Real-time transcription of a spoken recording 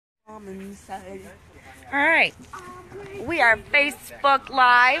All right, we are Facebook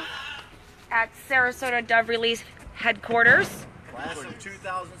Live at Sarasota Dove Release headquarters. Class of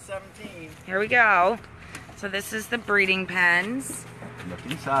 2017. Here we go. So this is the breeding pens. Look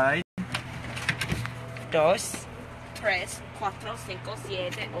inside. Dos. Tres, cuatro, cinco,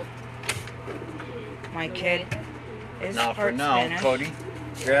 siete, ocho. My kid is Now for part now, Spanish. Cody,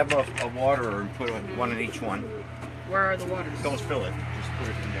 grab a water and put one in each one. Where are the waters? Don't spill it. Just put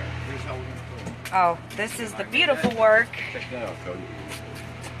it in there. Here's how we're gonna put it. Oh, this is the beautiful work Check that out, Cody.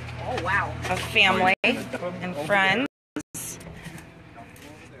 Oh, wow. of family and Over friends.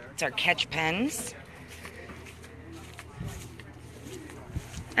 It's our catch pens.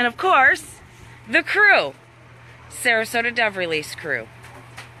 And of course, the crew. Sarasota Dove Release crew.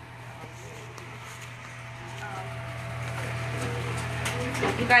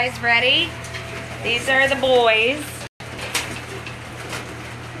 You guys ready? These are the boys.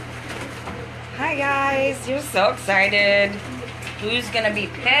 Hi guys, you're so excited. Who's gonna be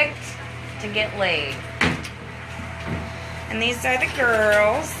picked to get laid? And these are the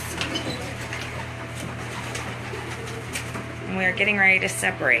girls. And we are getting ready to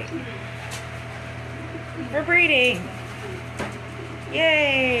separate. For breeding.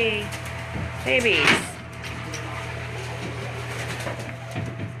 Yay! Babies.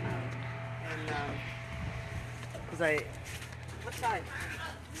 What side?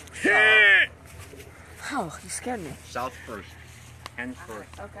 Oh, you scared me. South first. Hens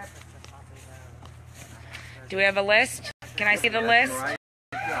first. Okay. Do we have a list? Can I see the list?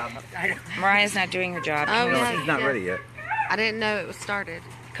 Mariah's not doing her job. Oh, Can we yeah. see? She's not ready yet. I didn't know it was started.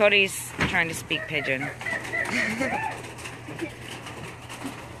 Cody's trying to speak pigeon. He's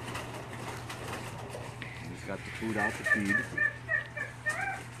got the food out to feed.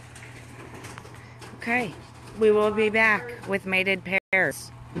 Okay. We will be back with mated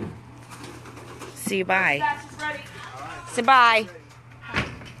pairs. See you bye. Say bye.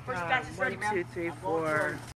 1, 2, 3, 4.